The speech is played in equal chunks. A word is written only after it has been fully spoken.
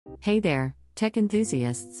Hey there, tech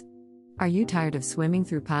enthusiasts! Are you tired of swimming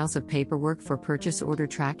through piles of paperwork for purchase order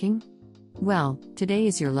tracking? Well, today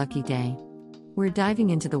is your lucky day. We're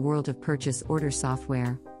diving into the world of purchase order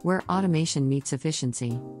software, where automation meets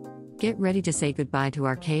efficiency. Get ready to say goodbye to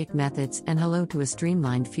archaic methods and hello to a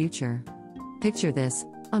streamlined future. Picture this: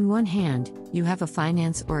 on one hand, you have a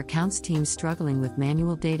finance or accounts team struggling with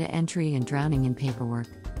manual data entry and drowning in paperwork.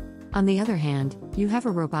 On the other hand, you have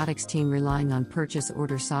a robotics team relying on purchase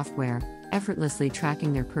order software, effortlessly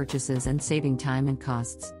tracking their purchases and saving time and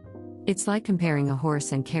costs. It's like comparing a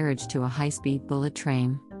horse and carriage to a high-speed bullet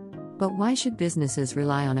train. But why should businesses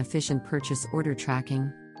rely on efficient purchase order tracking?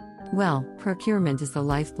 Well, procurement is the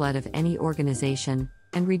lifeblood of any organization,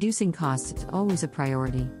 and reducing costs is always a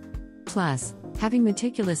priority. Plus, having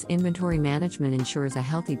meticulous inventory management ensures a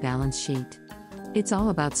healthy balance sheet. It's all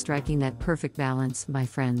about striking that perfect balance, my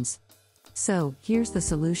friends. So, here's the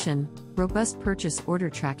solution: robust purchase order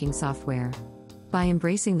tracking software. By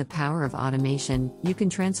embracing the power of automation, you can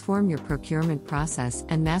transform your procurement process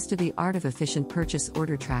and master the art of efficient purchase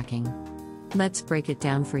order tracking. Let's break it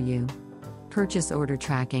down for you. Purchase order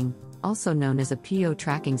tracking, also known as a PO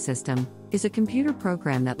tracking system, is a computer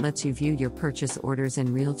program that lets you view your purchase orders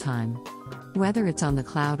in real time. Whether it's on the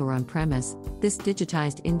cloud or on-premise, this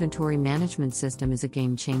digitized inventory management system is a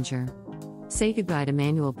game changer. Say goodbye to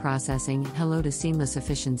manual processing and hello to seamless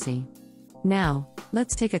efficiency. Now,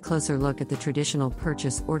 let's take a closer look at the traditional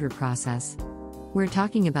purchase order process. We're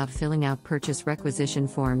talking about filling out purchase requisition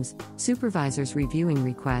forms, supervisors reviewing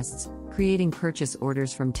requests, creating purchase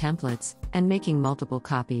orders from templates, and making multiple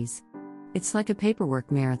copies. It's like a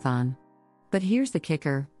paperwork marathon. But here's the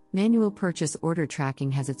kicker: manual purchase order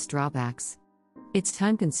tracking has its drawbacks. It's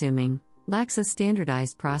time-consuming, lacks a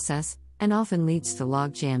standardized process, and often leads to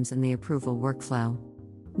logjams in the approval workflow.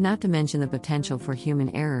 Not to mention the potential for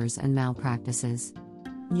human errors and malpractices.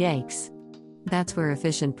 Yikes! That's where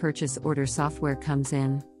efficient purchase order software comes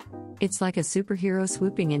in. It's like a superhero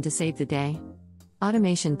swooping in to save the day.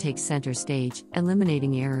 Automation takes center stage,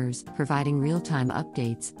 eliminating errors, providing real-time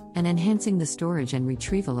updates, and enhancing the storage and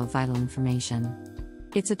retrieval of vital information.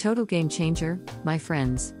 It's a total game changer, my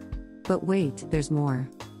friends. But wait, there's more.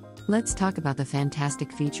 Let's talk about the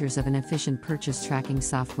fantastic features of an efficient purchase tracking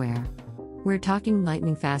software. We're talking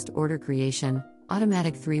lightning-fast order creation,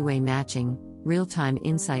 automatic three-way matching, real-time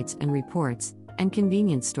insights and reports, and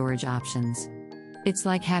convenient storage options. It's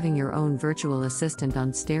like having your own virtual assistant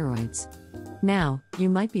on steroids. Now, you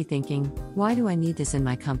might be thinking, why do I need this in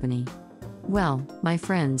my company? Well, my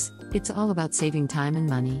friends, it's all about saving time and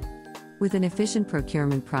money. With an efficient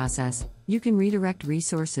procurement process, you can redirect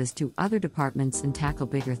resources to other departments and tackle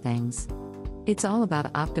bigger things. It's all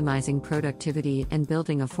about optimizing productivity and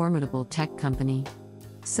building a formidable tech company.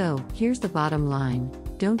 So, here's the bottom line: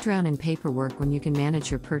 don't drown in paperwork when you can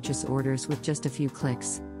manage your purchase orders with just a few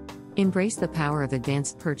clicks. Embrace the power of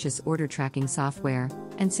advanced purchase order tracking software,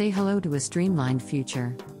 and say hello to a streamlined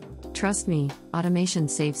future. Trust me, automation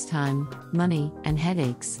saves time, money, and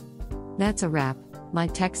headaches. That's a wrap, my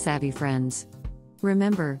tech-savvy friends.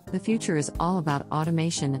 Remember, the future is all about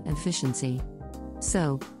automation and efficiency.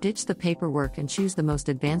 So, ditch the paperwork and choose the most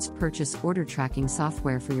advanced purchase order tracking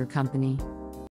software for your company.